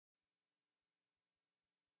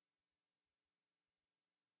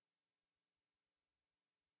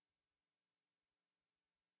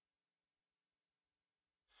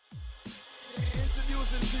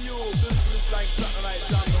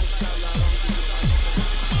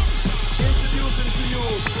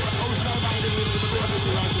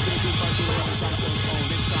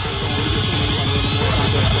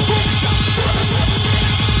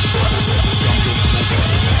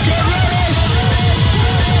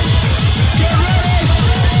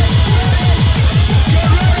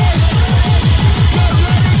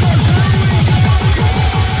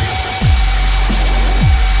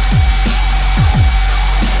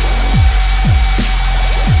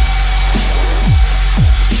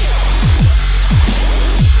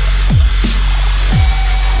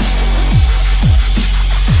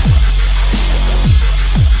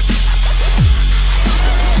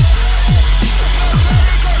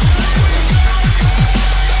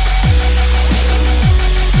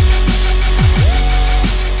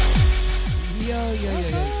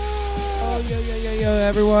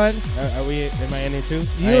Everyone, am I in there too?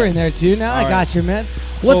 You're in there too. Now I got you, man.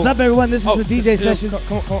 What's up, everyone? This is the DJ Sessions.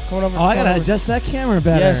 Come over. I gotta adjust that camera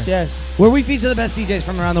better. Yes. Where we feature the best DJs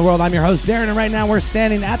from around the world. I'm your host, Darren, and right now we're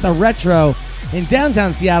standing at the Retro in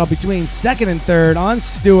downtown Seattle between 2nd and 3rd on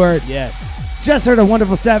Stewart. Yes. Just heard a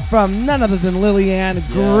wonderful set from none other than Lillian.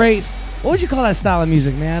 Great. What would you call that style of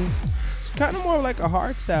music, man? Kind of more like a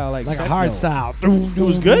hard style, like a hard style. It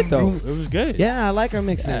was good though. It was good. Yeah, I like our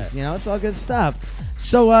mixes. You know, it's all good stuff.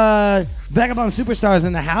 So, Vagabond Superstars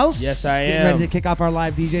in the house. Yes, I am. Getting ready to kick off our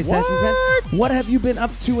live DJ sessions, man. What have you been up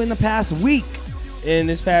to in the past week? In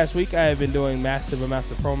this past week, I have been doing massive amounts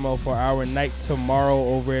of promo for our night tomorrow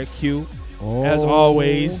over at Q. As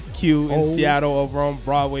always, Q in Seattle over on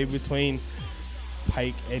Broadway between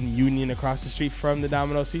Pike and Union across the street from the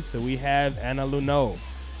Domino's Pizza. We have Anna Luneau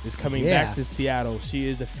is coming back to Seattle. She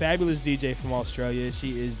is a fabulous DJ from Australia.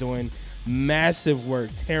 She is doing massive work,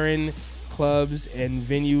 tearing clubs and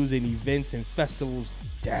venues and events and festivals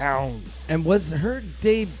down. And was her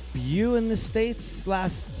debut in the States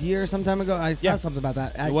last year, some time ago? I saw something about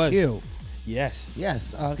that at Q. Yes.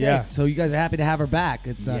 Okay. Yeah. So you guys are happy to have her back.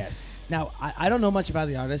 It's yes. Now I don't know much about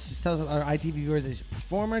the artist. Just tell us, our ITV viewers, is she a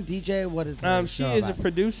performer, DJ? What is she is a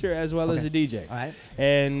producer as well as a DJ. All right.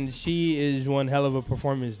 And she is one hell of a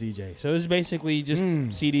performance DJ. So it's basically just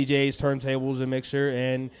CDJs, turntables, and mixer,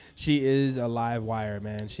 and she is a live wire,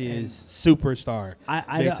 man. She is superstar.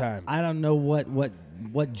 Big time. I don't know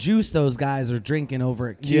what juice those guys are drinking over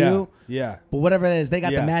at Q. Yeah. But whatever it is, they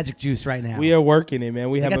got the magic juice right now. We are working it, man.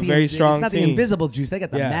 We have a very strong team. It's not the invisible juice. They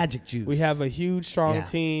got the magic juice. We have a huge, strong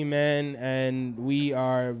team, man, and we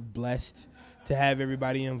are blessed to have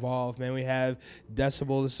everybody involved, man. We have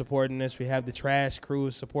Decibel is supporting us. We have the Trash Crew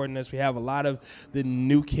is supporting us. We have a lot of the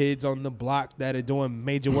new kids on the block that are doing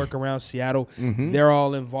major work around Seattle. They're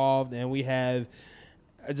all involved, and we have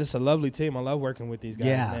just a lovely team. I love working with these guys,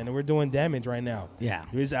 man. And we're doing damage right now. Yeah.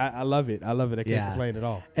 I love it. I can't complain at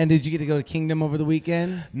all. And did you get to go to Kingdom over the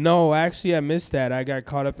weekend? No, actually, I missed that. I got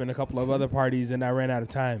caught up in a couple of other parties, and I ran out of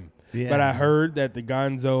time. Yeah. But I heard that the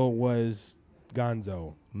Gonzo was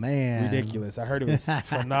Gonzo. Man. Ridiculous. I heard it was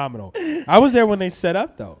phenomenal. I was there when they set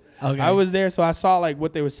up, though. Okay. I was there, so I saw like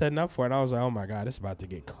what they were setting up for, and I was like, oh, my God, it's about to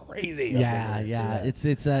get crazy. Yeah. It's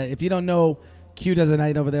if you don't know, Q does a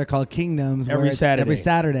night over there called Kingdoms every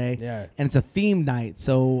Saturday. Yeah. And it's a themed night.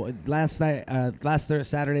 So last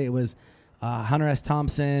Saturday it was Hunter S.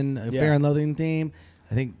 Thompson, Fear and Loathing theme.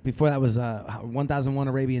 I think before that was 1001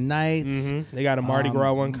 Arabian Nights. They got a Mardi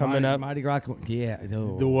Gras one coming up. Mardi Gras,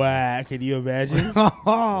 The whack. Can you imagine?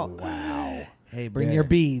 Wow. Hey, bring your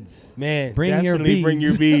beads. Man, bring your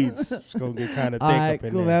beads. It's going to get kind of thick up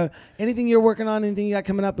in there. Man. Anything you're working on, anything you got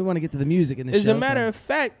coming up? We want to get to the music in this show. As a matter of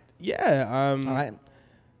fact, all right.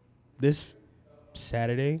 This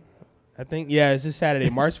Saturday, I think. Yeah, it's this Saturday,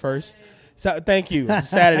 March 1st. So, thank you. It's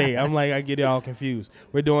Saturday. I'm like, I get it all confused.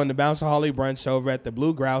 We're doing the Bounceaholic Brunch over at the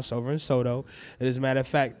Blue Grouse over in Soto. And as a matter of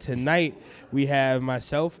fact, tonight we have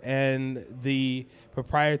myself and the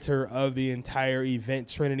proprietor of the entire event,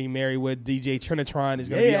 Trinity Marywood, DJ Trinitron, is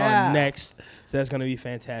going to be on next. So that's going to be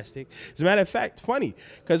fantastic. As a matter of fact, funny,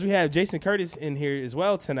 because we have Jason Curtis in here as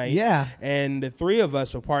well tonight. Yeah. And the three of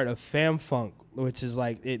us were part of Fam Funk, which is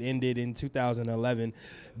like, it ended in 2011.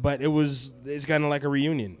 But it's kind of like a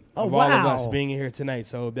reunion of all of us being here tonight.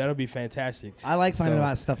 So that'll be fantastic. I like finding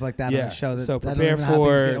out stuff like that on the show. So prepare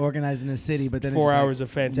for get organized in the city, but then 4 hours of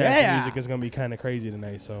fantastic music is going to be kind of crazy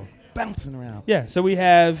tonight. So bouncing around. Yeah. So we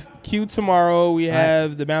have Q tomorrow. We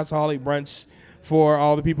have the Bounceaholic Brunch for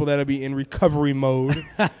all the people that'll be in recovery mode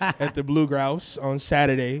at the Blue Grouse on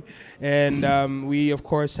Saturday. And we, of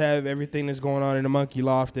course, have everything that's going on in the Monkey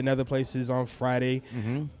Loft and other places on Friday.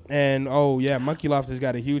 Mm-hmm. And, Monkey Loft has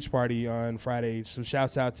got a huge party on Friday. So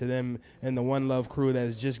shouts out to them and the One Love crew that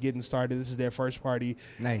is just getting started. This is their first party.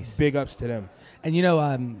 Nice. Big ups to them. And,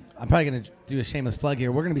 I'm probably going to do a shameless plug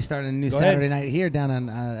here. We're going to be starting a new Saturday night here down on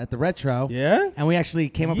at the Retro. Yeah? And we actually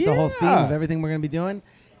came up with the whole theme of everything we're going to be doing.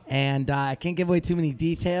 And I can't give away too many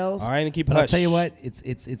details. All right, and keep it hush. hush. I'll tell you what,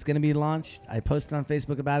 it's going to be launched. I posted on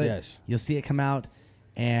Facebook about it. Yes. You'll see it come out.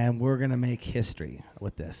 And we're going to make history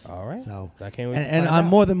with this. All right. So I can't wait to and find on out.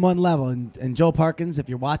 more than one level. And Joel Parkins, if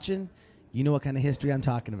you're watching, you know what kind of history I'm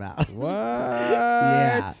talking about. What?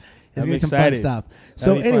 Yeah. It's going to be some fun excited. stuff.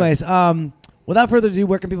 That'll So be anyways, without further ado,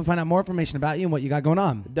 where can people find out more information about you and what you got going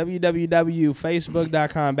on?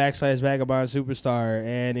 www.facebook.com/Vagabond Superstar.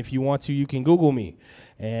 And if you want to, you can Google me.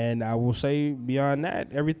 And I will say beyond that,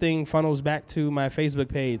 everything funnels back to my Facebook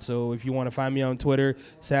page. So if you want to find me on Twitter,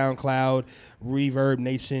 SoundCloud, Reverb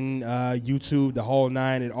Nation, YouTube, the whole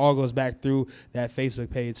nine, it all goes back through that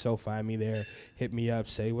Facebook page. So find me there, hit me up,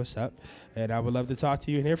 say what's up. And I would love to talk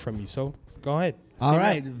to you and hear from you. So go ahead. All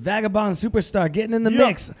right, Vagabond Superstar getting in the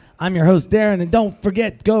mix. I'm your host, Darren, and don't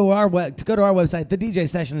forget to go to our website,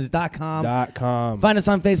 thedjsessions.com. Find us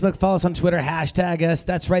on Facebook, follow us on Twitter, hashtag us.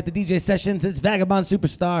 That's right, the DJ Sessions. It's Vagabond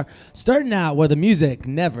Superstar, starting out where the music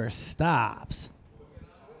never stops.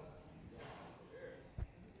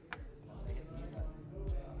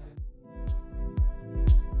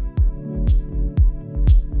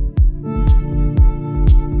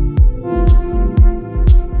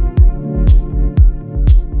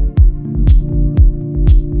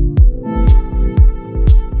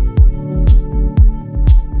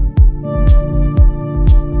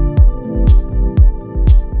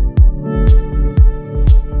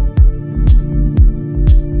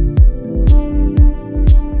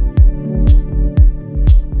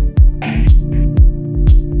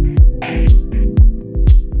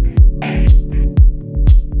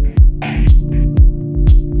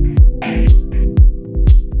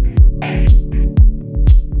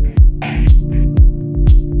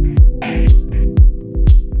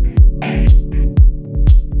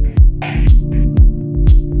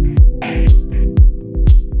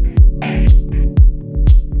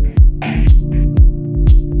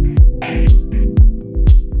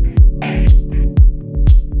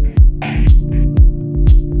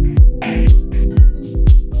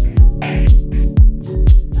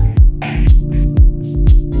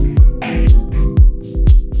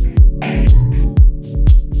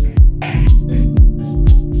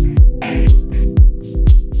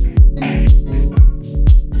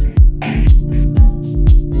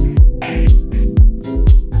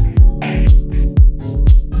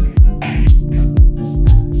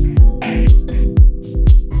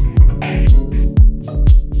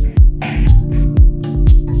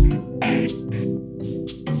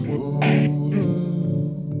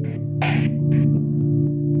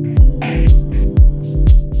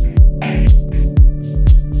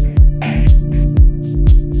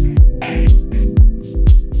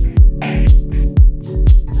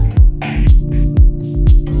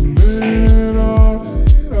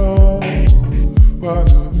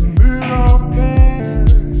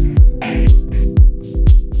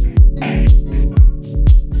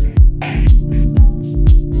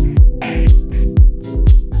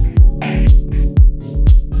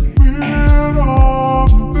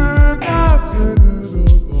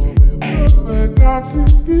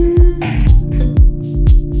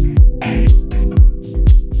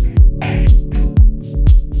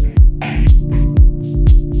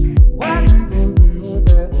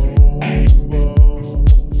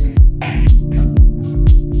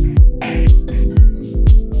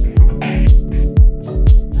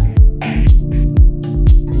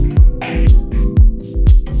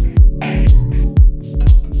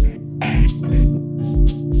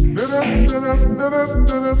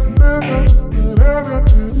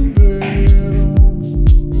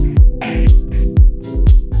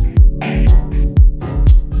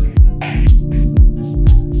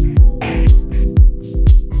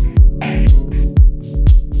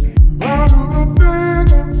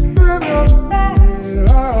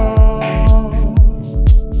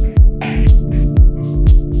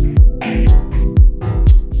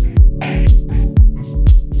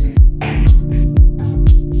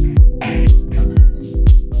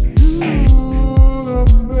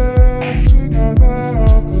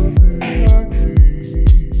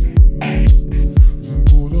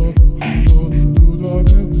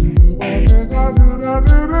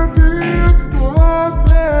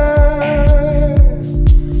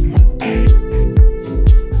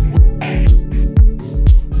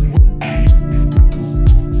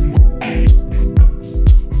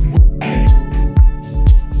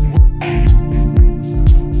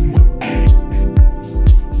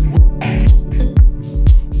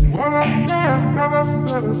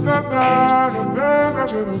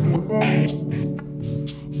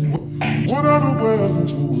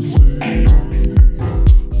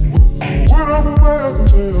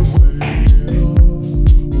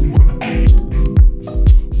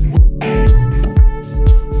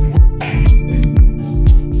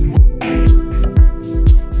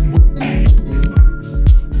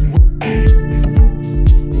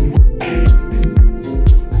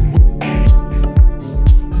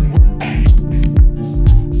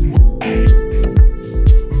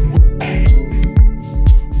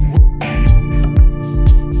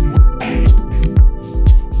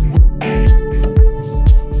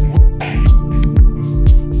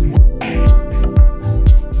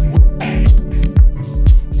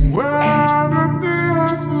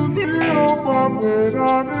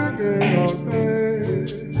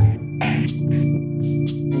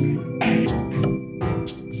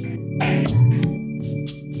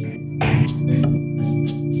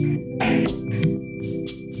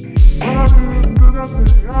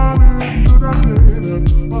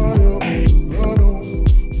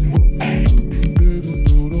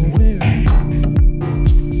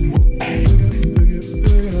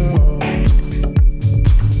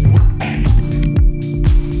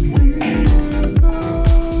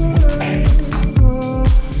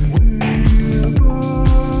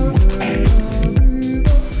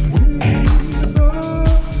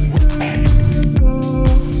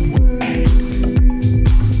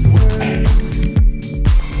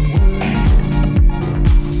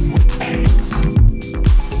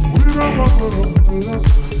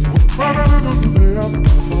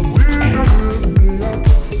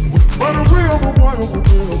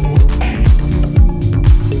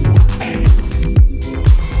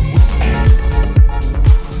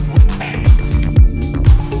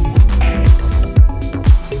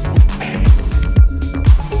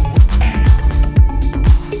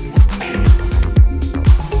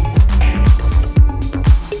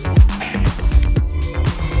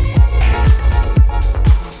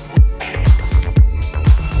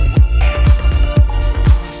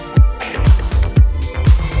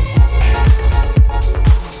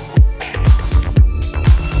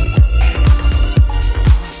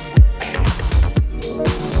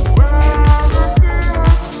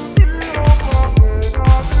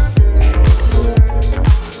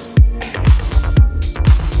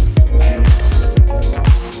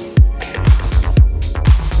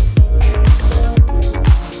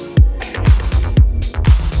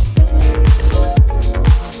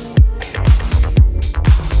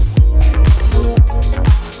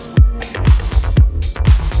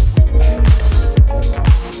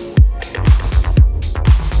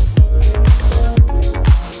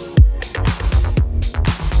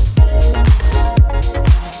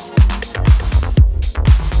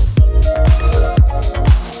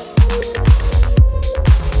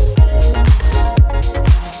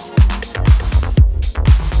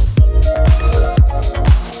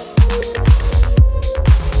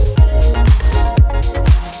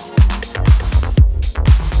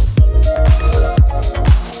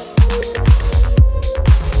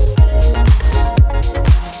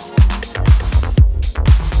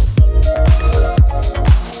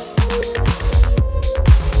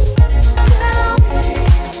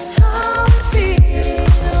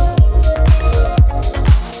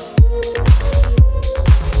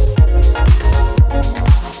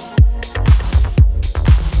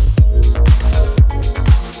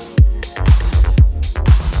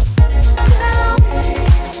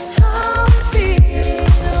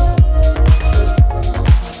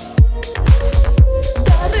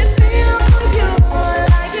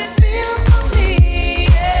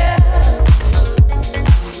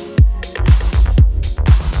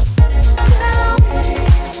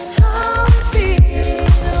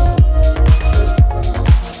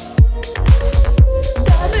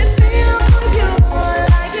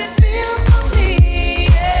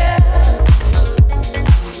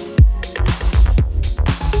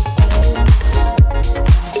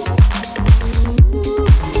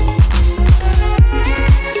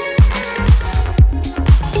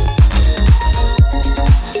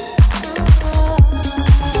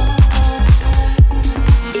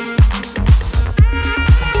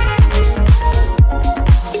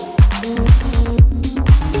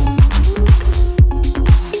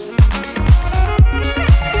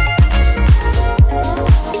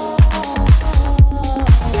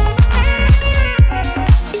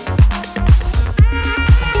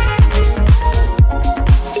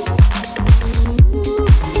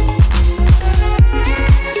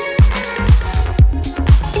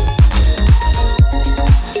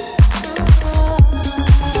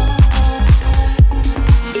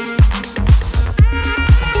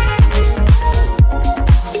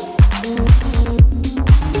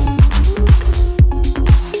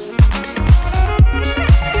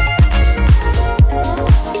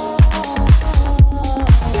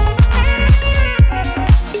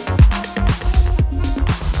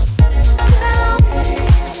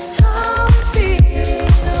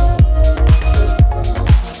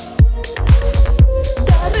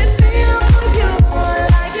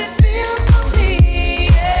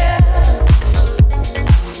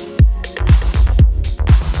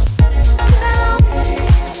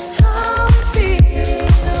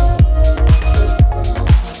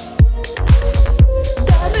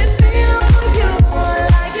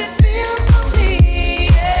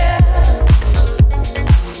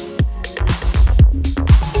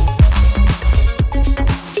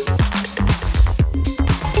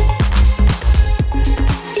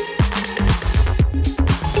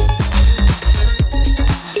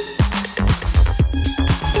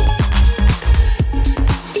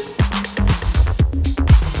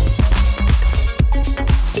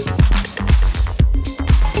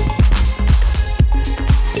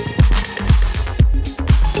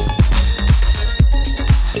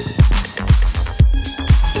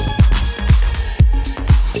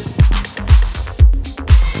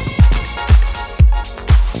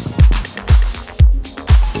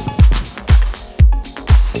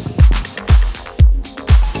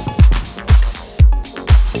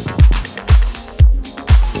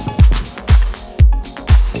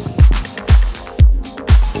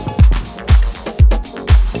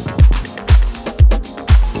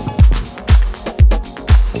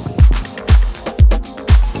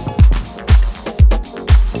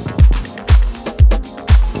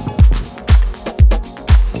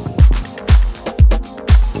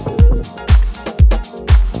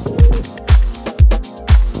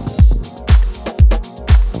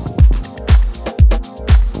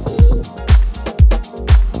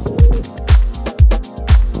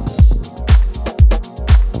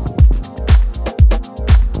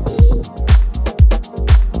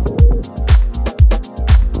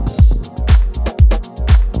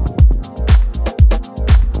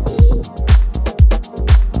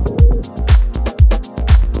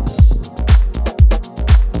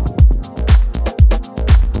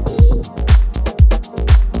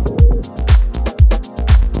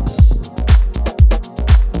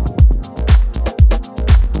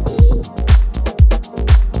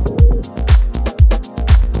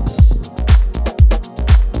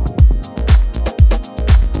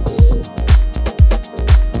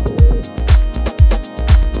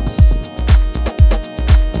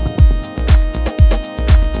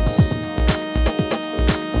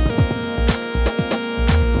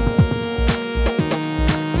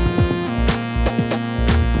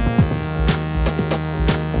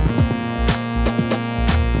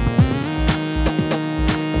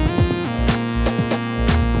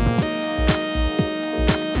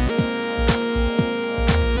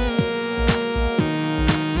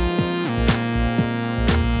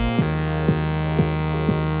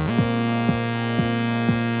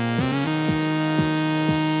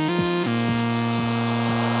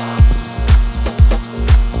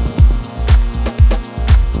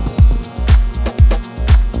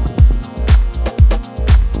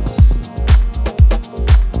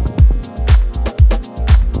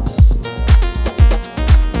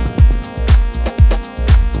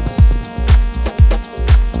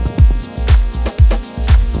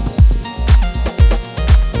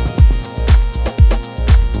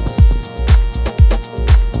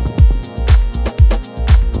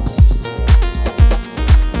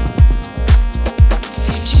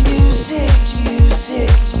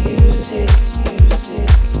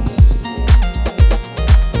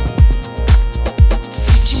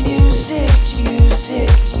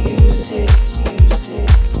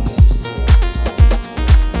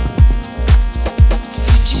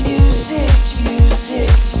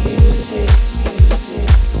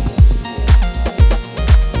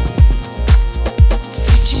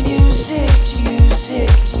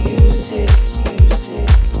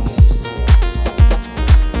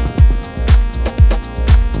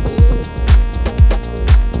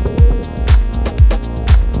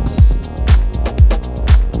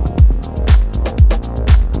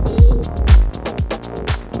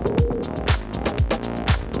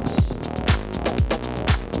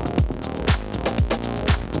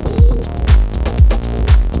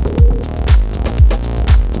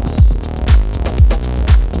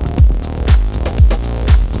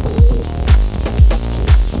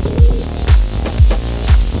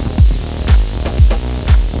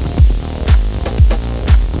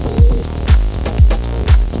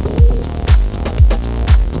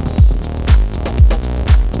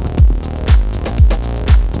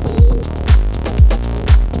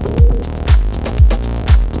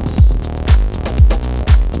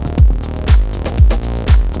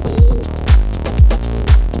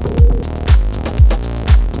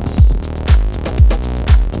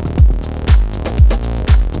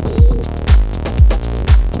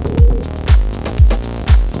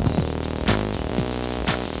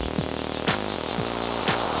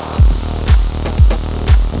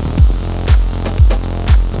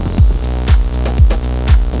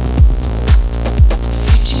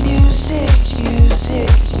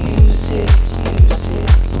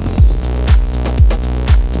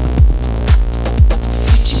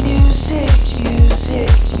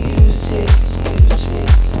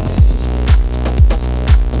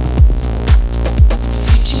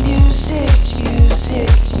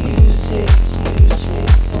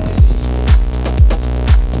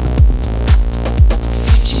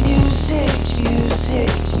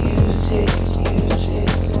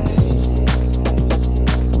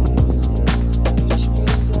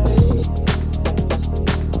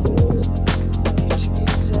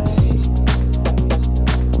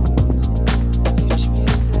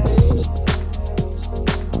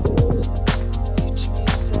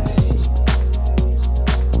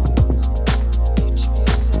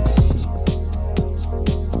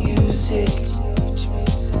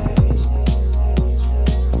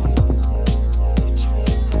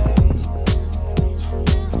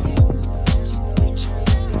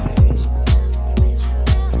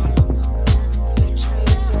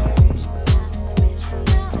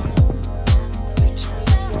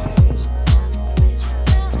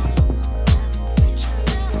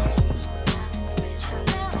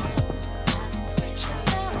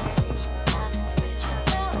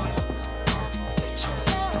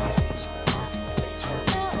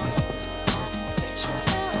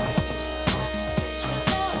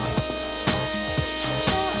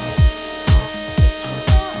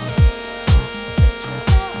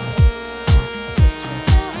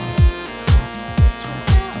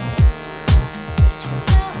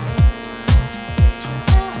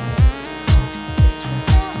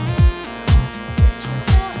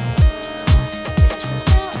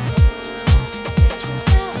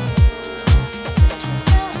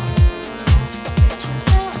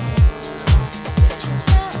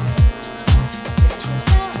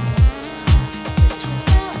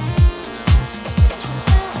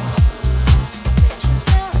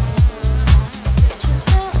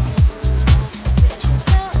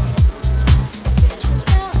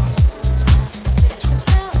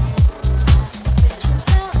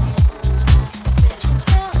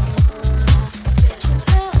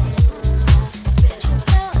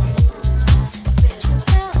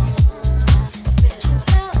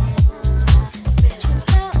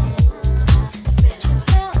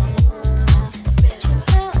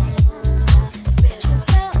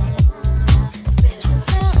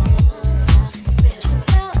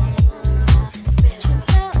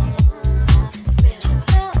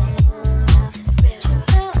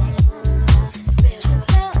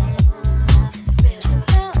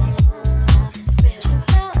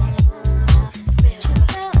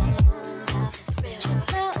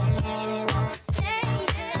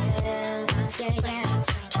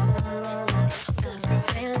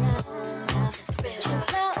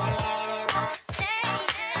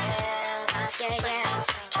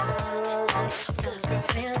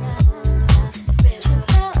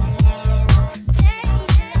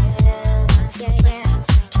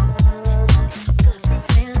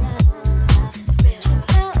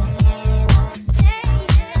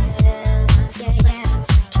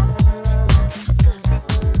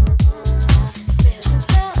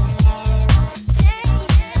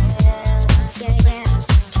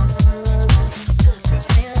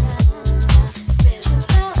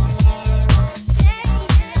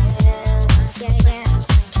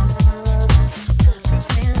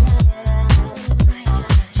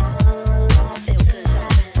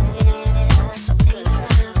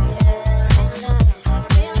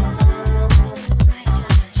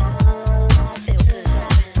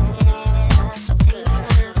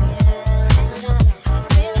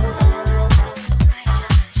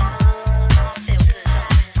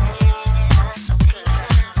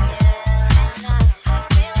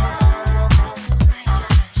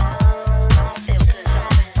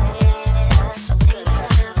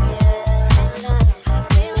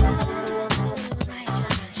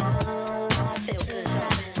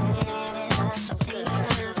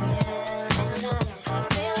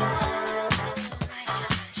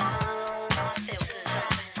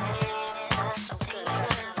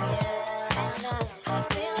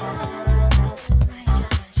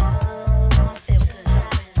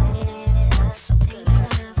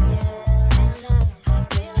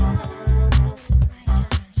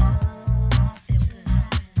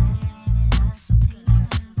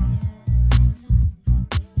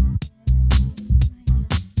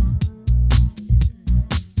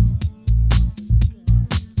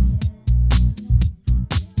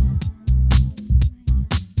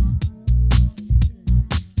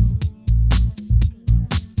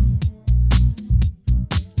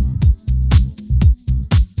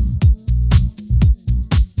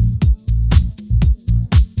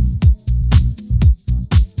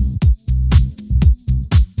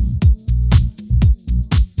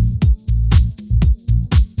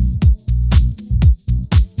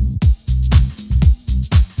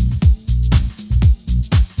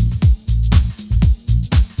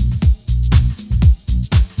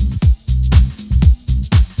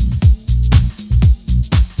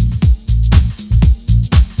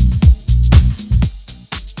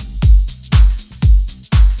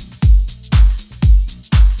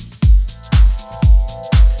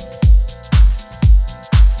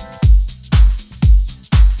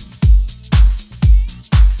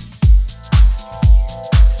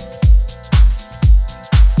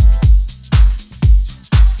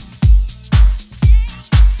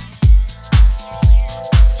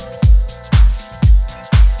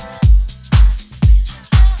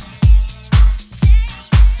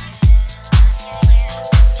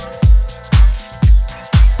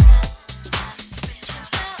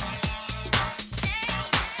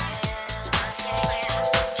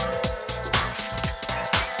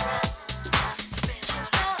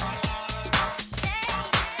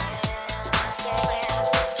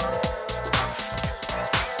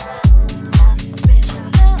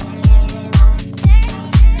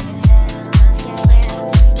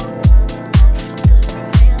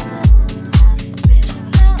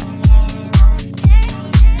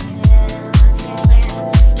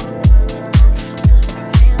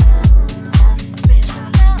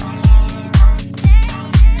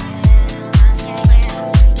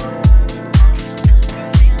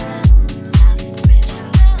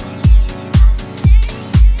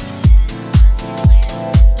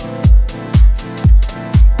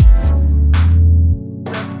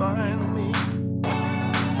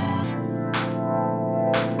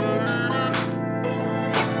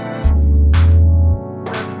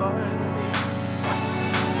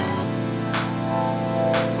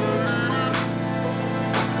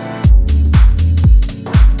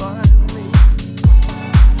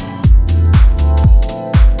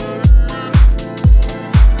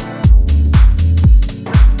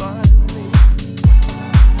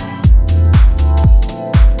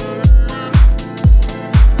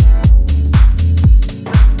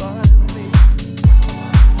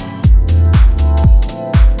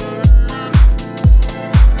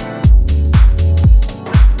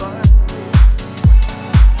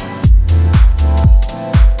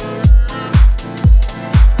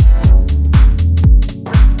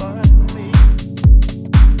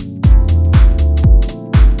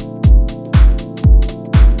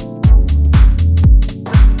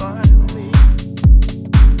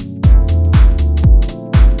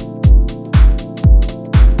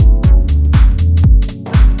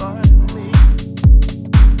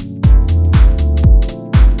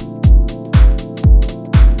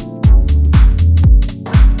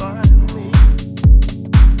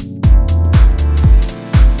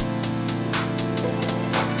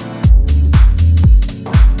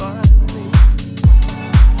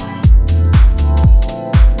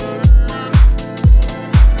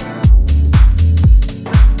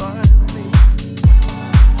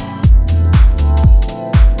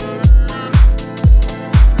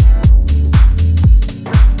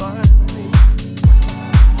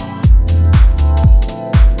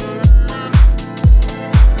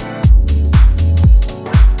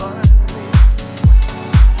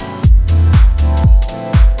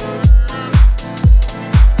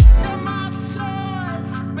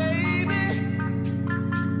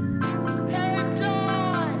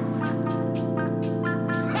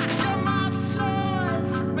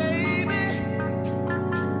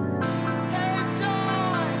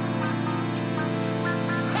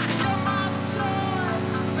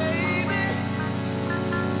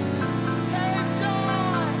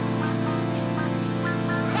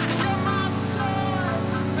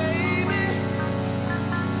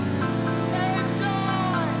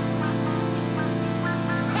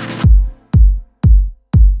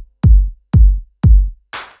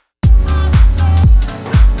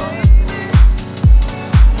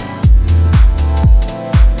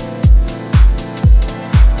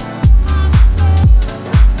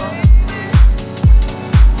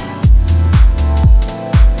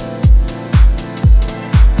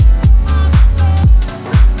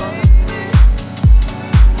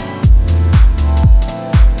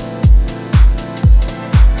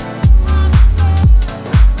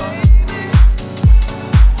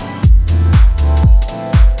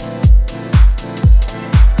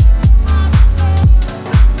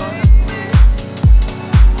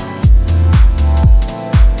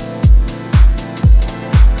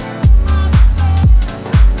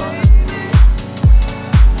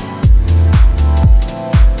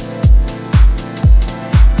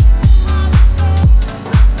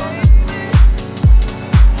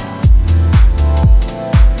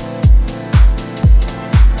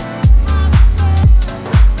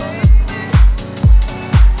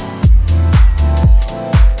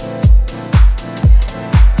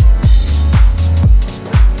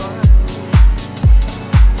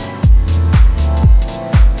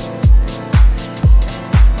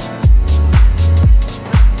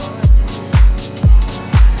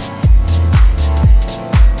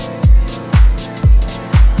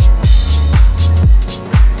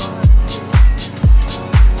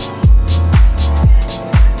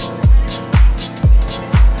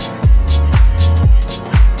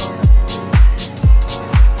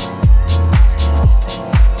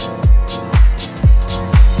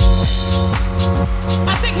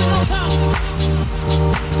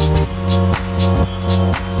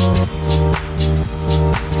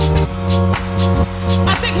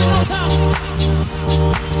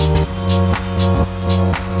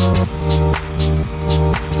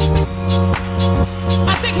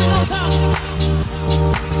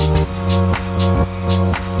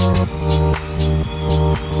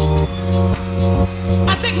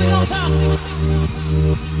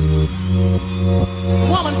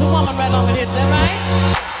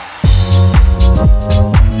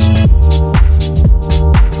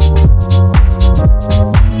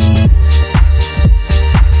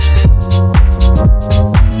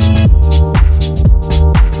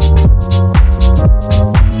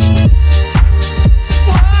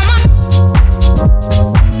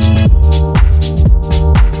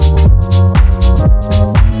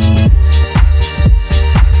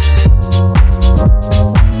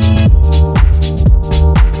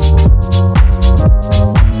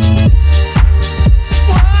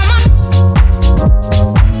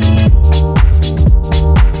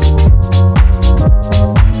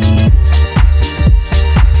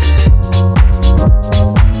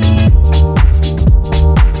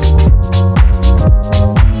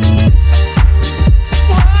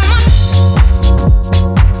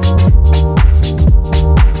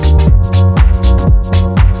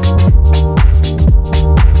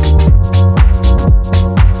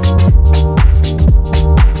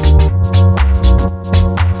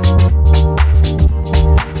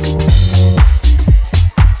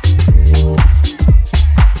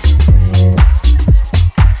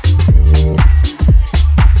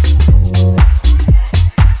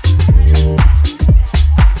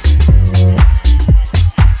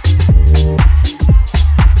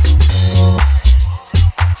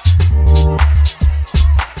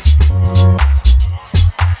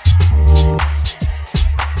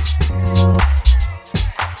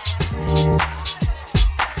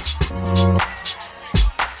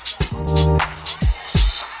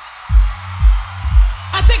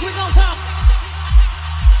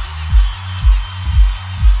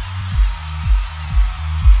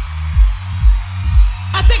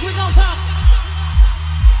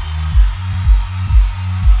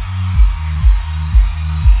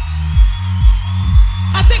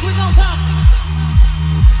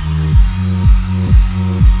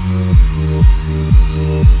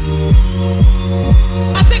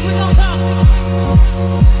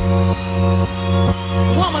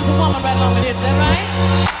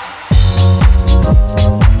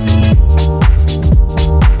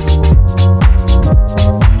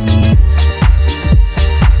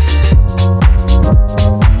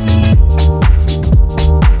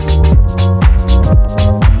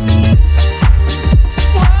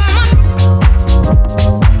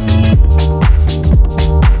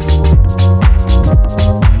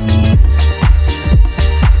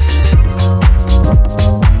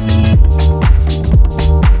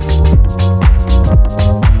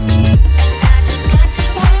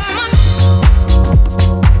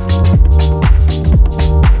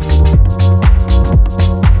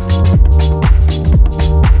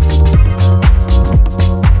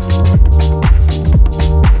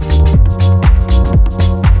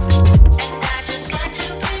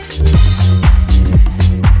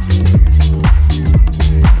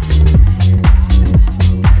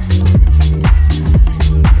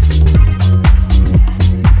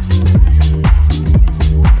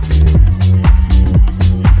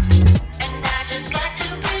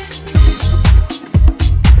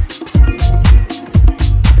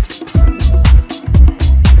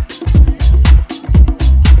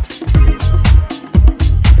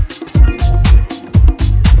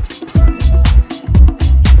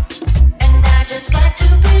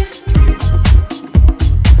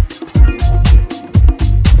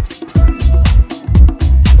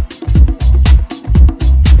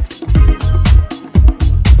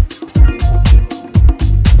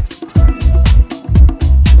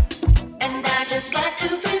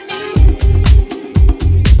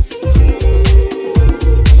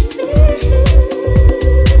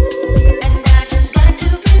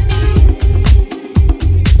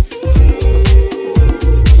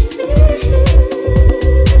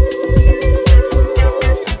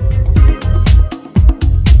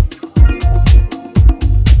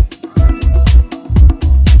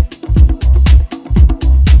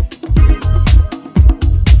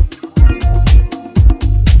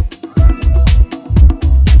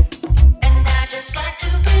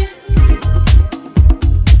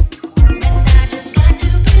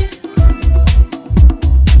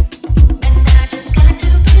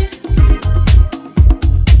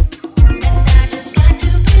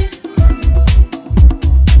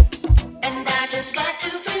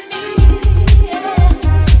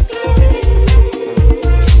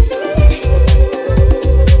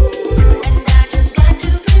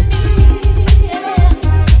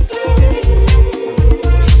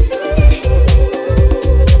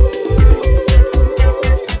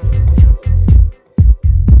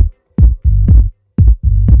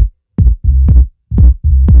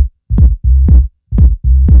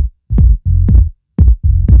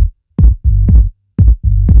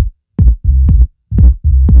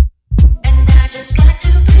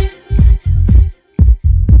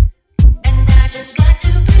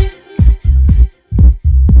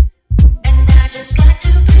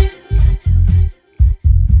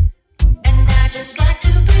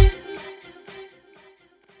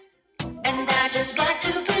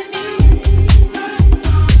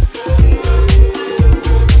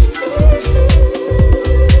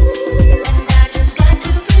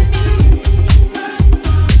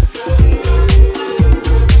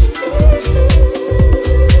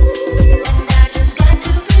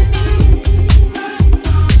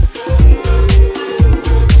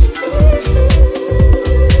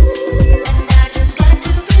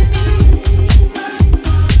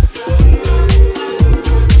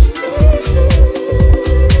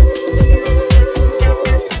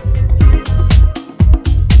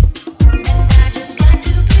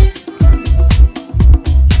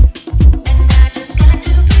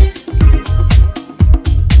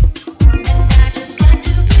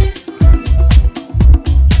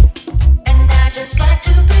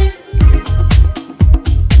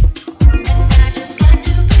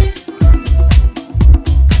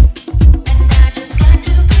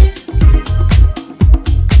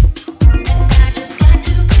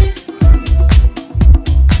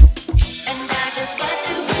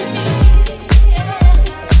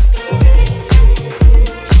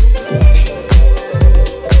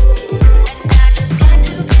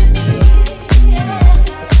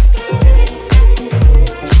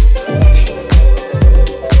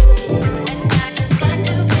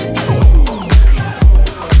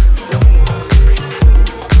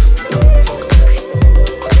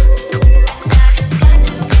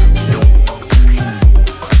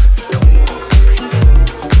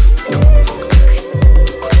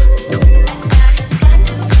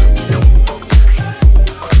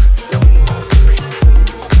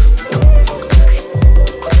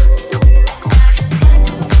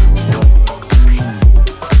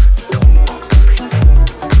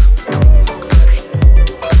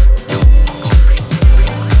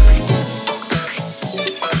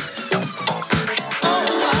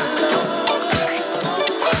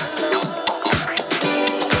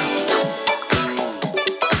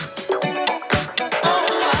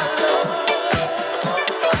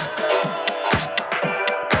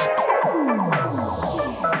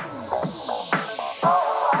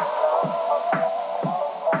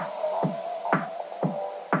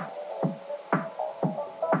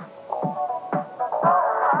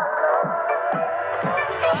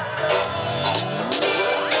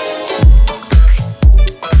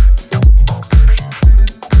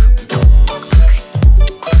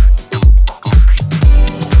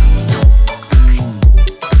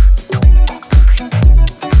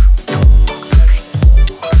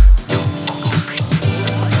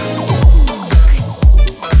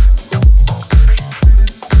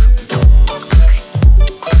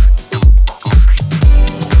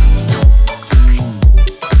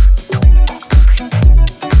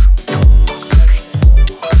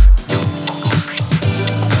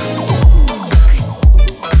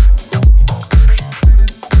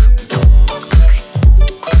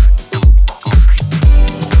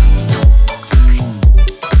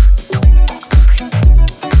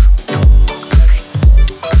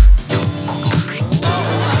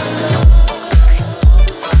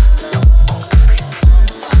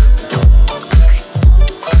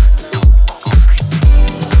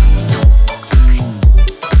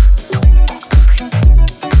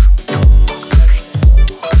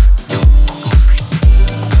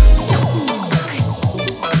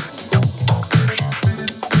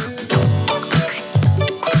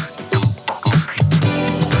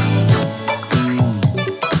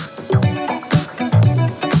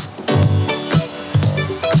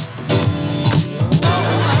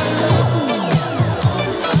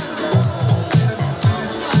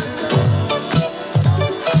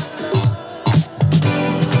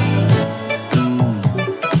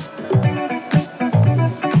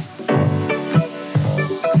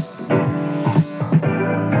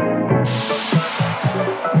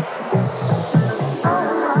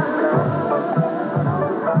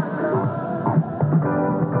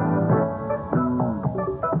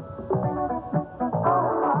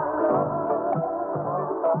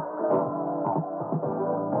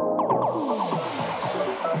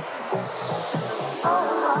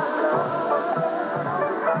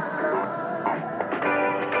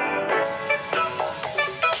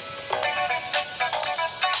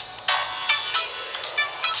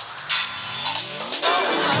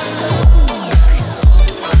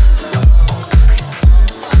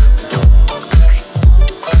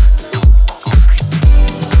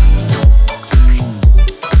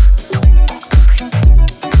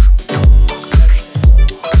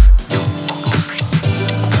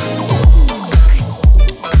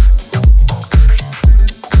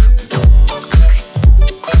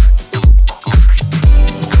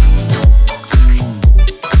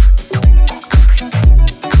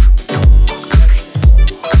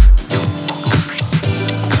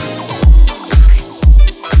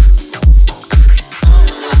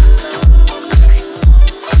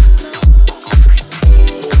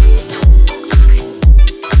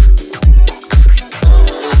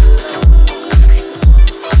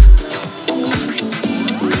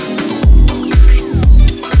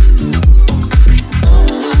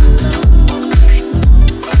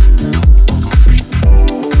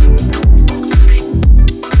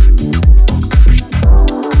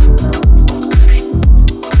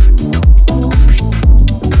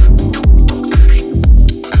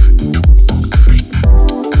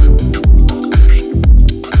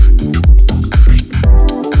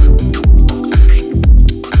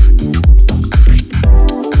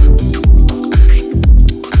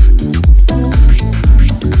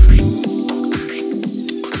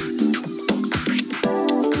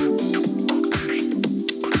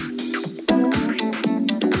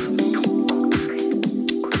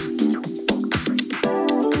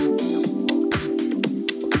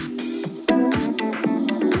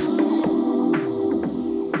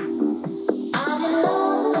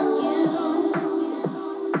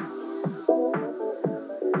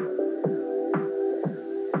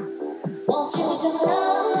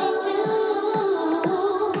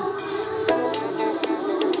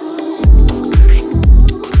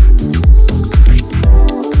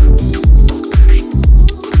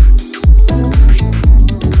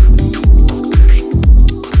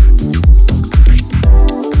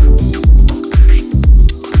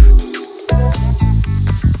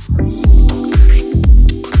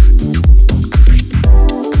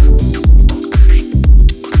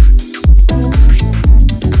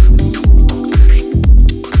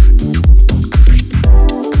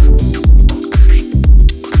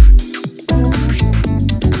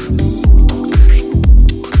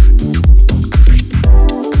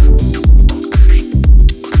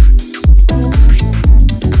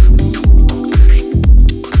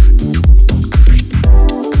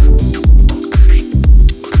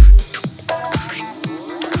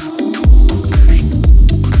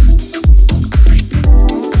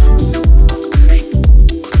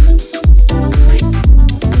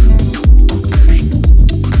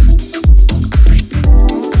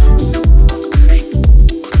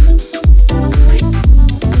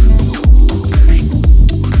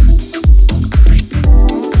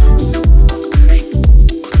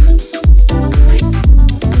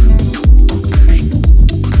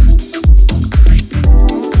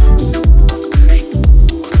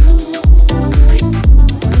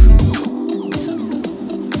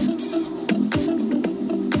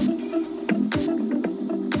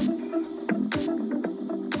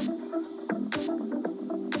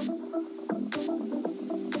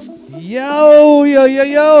 Yo, yo, yo,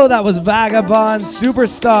 yo. That was Vagabond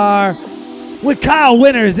Superstar with Kyle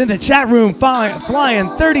Winters in the chat room flying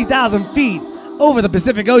 30,000 feet over the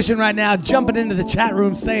Pacific Ocean right now, jumping into the chat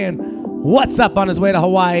room saying what's up on his way to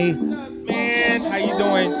Hawaii. What's up, man? How you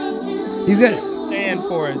doing? He's good. Saying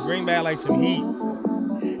for us, bring back like some heat.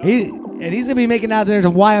 He's going to be making out there to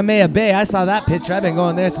Waimea Bay. I saw that picture. I've been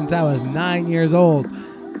going there since I was 9 years old.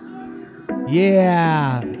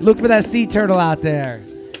 Yeah. Look for that sea turtle out there.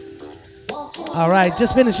 All right.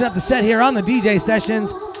 Just finishing up the set here on the DJ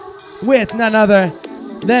sessions with none other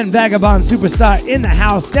than Vagabond Superstar in the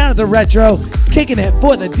house down at the Retro, kicking it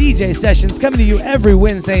for the DJ sessions, coming to you every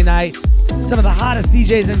Wednesday night. Some of the hottest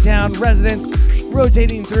DJs in town, residents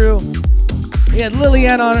rotating through. We had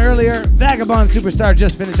Lillian on earlier. Vagabond Superstar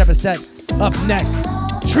just finished up a set. Up next,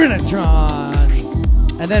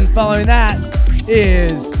 Trinitron. And then following that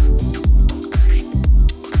is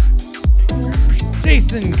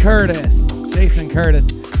Jason Curtis. Jason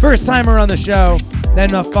Curtis, first timer on the show. Then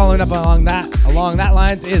following up along that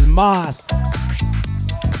lines is Moss.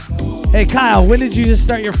 Hey Kyle, when did you just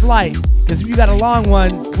start your flight? Because if you got a long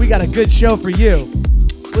one, we got a good show for you.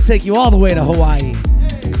 We'll take you all the way to Hawaii.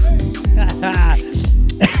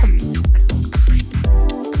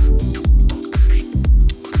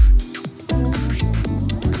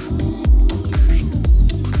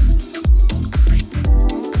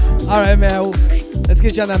 All right, man. Let's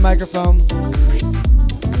get you on that microphone.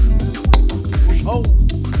 Oh,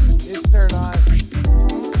 it's turned on.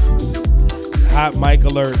 Hot mic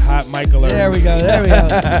alert. Hot mic alert. There we go. There we go.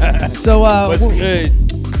 So, what's good?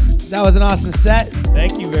 That was an awesome set.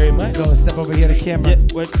 Thank you very much. Go step over here to the camera. Yeah,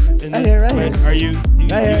 what? Right here. Are you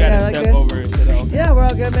gotta like step this. over to the. Okay. Yeah, we're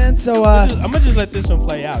all good, man. So, I'm gonna just let this one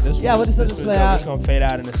play out. We'll just let this play out. It's gonna fade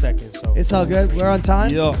out in a second. So it's all good. We're on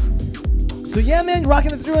time. Yeah. So yeah, man,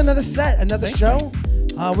 rocking it through another set, another show.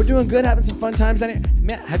 We're doing good, having some fun times.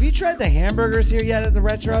 Man, have you tried the hamburgers here yet at the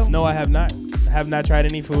Retro? No, I have not. I have not tried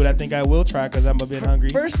any food. I think I will try because I'm a bit hungry.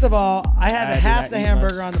 First of all, I had half the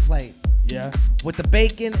hamburger on the plate. Yeah. With the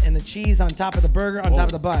bacon and the cheese on top of the burger, on top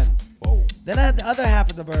of the bun. Whoa. Then I had the other half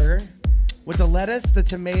of the burger with the lettuce, the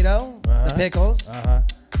tomato, the pickles. Yeah,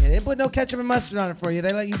 they didn't put no ketchup and mustard on it for you.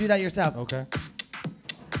 They let you do that yourself. Okay.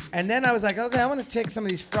 And then I was like, okay, I want to take some of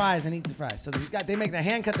these fries and eat the fries. So they make the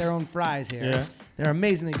hand cut their own fries here. Yeah. They're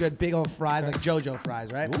amazingly good, big old fries, like JoJo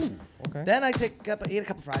fries, right? Ooh, okay. Then I ate a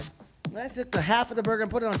couple fries. And I took the half of the burger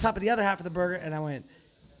and put it on top of the other half of the burger, and I went,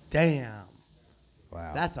 damn.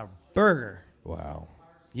 Wow. That's a burger. Wow.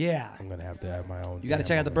 Yeah. I'm going to have to have my own. You got to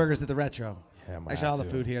check out the burgers at the Retro. Yeah, actually, all the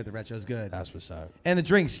food here at the Retro is good. That's what's up. And the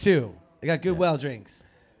drinks, too. They got good well drinks.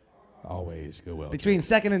 Always good well. Between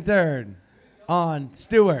second and third. On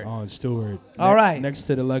Stewart. All right. Next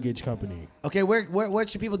to the luggage company. Okay, what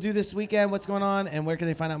should people do this weekend? What's going on? And where can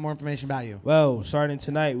they find out more information about you? Well, starting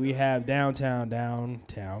tonight, we have downtown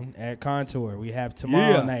at Contour. We have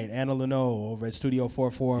tomorrow night, Anna Leno over at Studio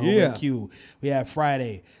 44 over at Q. We have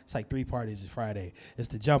Friday. It's like 3 parties. It's Friday. It's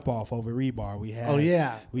the Jump Off over Rebar. We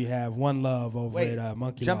have One Love over at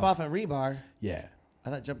Monkey Jump Loft. Off at Rebar? Yeah.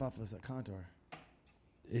 I thought Jump Off was at Contour.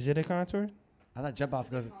 Is it a Contour? I thought Jump Off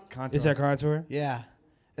goes at Contour. Is that Contour? Yeah.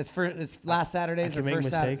 It's last Saturdays or first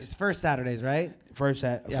Saturdays? It's first Saturdays, right? First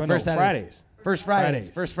Saturdays. Fridays. First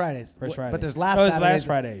Fridays. But there's last Saturdays. Last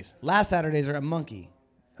Fridays. Last Saturdays are at Monkey.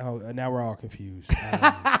 Oh, now we're all confused.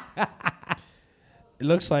 It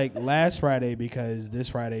looks like last Friday because this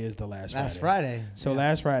Friday is the last Friday. Last Friday. So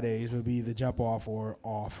last Fridays would be the Jump Off or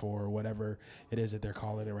whatever it is that they're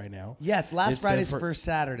calling it right now. Yeah, it's last Friday's first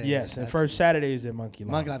Saturday. Yes, and first Saturdays at Monkey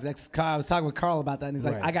Loft. Monkey Loft. I was talking with Carl about that, and he's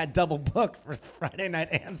like, I got double booked for Friday night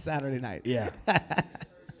and Saturday night. Yeah.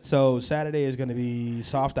 So Saturday is going to be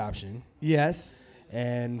soft option. Yes.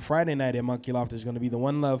 And Friday night at Monkey Loft is going to be the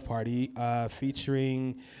One Love Party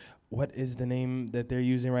featuring... What is the name that they're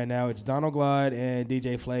using right now? It's Donald Glad and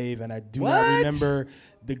DJ Flav, and I do not remember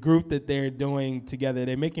the group that they're doing together.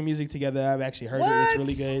 They're making music together. I've actually heard it. It's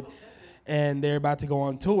really good. And they're about to go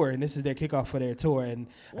on tour, and this is their kickoff for their tour. And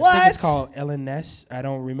I think it's called LNS. I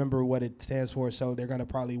don't remember what it stands for, so they're going to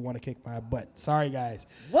probably want to kick my butt. Sorry, guys.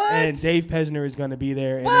 What? And Dave Pesner is going to be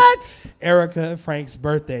there. And what? It's Erica Frank's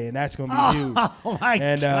birthday, and that's going to be huge. Oh, my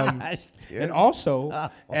gosh. And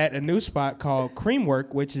also at a new spot called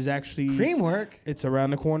Creamwork, which is actually Creamwork. It's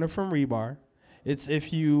around the corner from Rebar.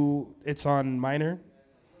 It's on Minor,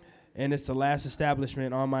 and it's the last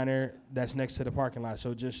establishment on Minor that's next to the parking lot.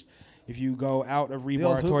 So just if you go out of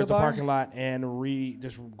Rebar towards the parking lot and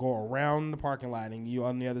just go around the parking lot, and you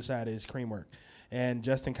on the other side is Creamwork. And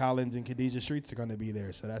Justin Collins and Khadijah Streets are going to be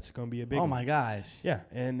there, so that's going to be a big one. Oh my gosh. Yeah,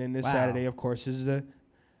 and then this Saturday, of course, is the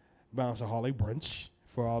Bounce of Holly brunch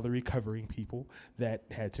for all the recovering people that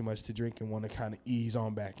had too much to drink and want to kind of ease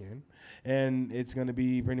on back in. And it's going to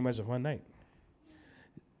be pretty much a fun night.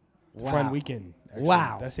 Wow. Fun weekend. Actually.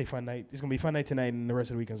 Wow. That's a fun night. It's going to be a fun night tonight, and the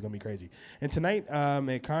rest of the weekend is going to be crazy. And tonight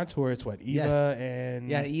at Contour, it's what? Eva Yes. and...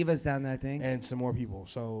 Yeah, Eva's down there, I think. And some more people.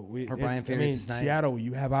 So Or Brian Ferris' night. Seattle,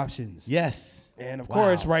 you have options. Yes. And of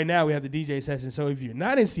course, right now we have the DJ session. So if you're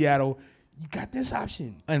not in Seattle, you got this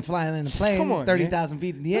option. And flying in a plane 30,000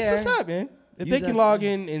 feet in the air. That's what's up, man. If they can log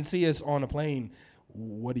in and see us on a plane,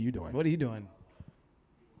 what are you doing? What are you doing?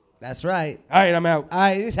 That's right. All right, I'm out. All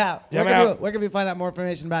right, he's out. Yeah, Where can we find out more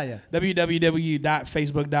information about you?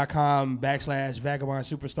 www.facebook.com/Vagabond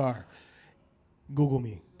Superstar. Google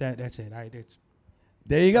me. That's it. All right,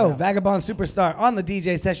 There you go. Vagabond Superstar on the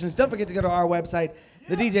DJ Sessions. Don't forget to go to our website,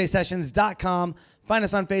 thedjsessions.com. Find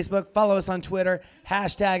us on Facebook. Follow us on Twitter.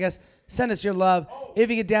 Hashtag us. Send us your love.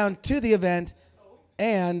 If you get down to the event.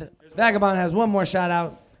 And Vagabond has one more shout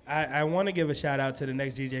out. I want to give a shout out to the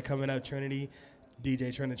next DJ coming up, Trinity.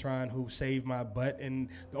 DJ Trinitron, who saved my butt. And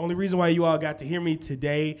the only reason why you all got to hear me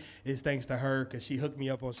today is thanks to her, because she hooked me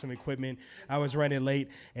up on some equipment. I was running late,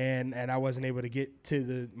 and I wasn't able to get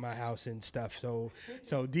to my house and stuff. So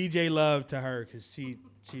DJ love to her, because she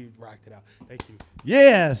rocked it out. Thank you.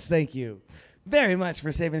 Yes, thank you very much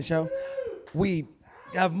for saving the show. We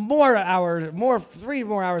have 3 more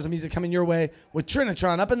hours of music coming your way with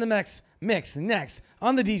Trinitron up in the mix next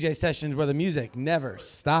on the DJ Sessions, where the music never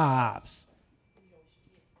stops.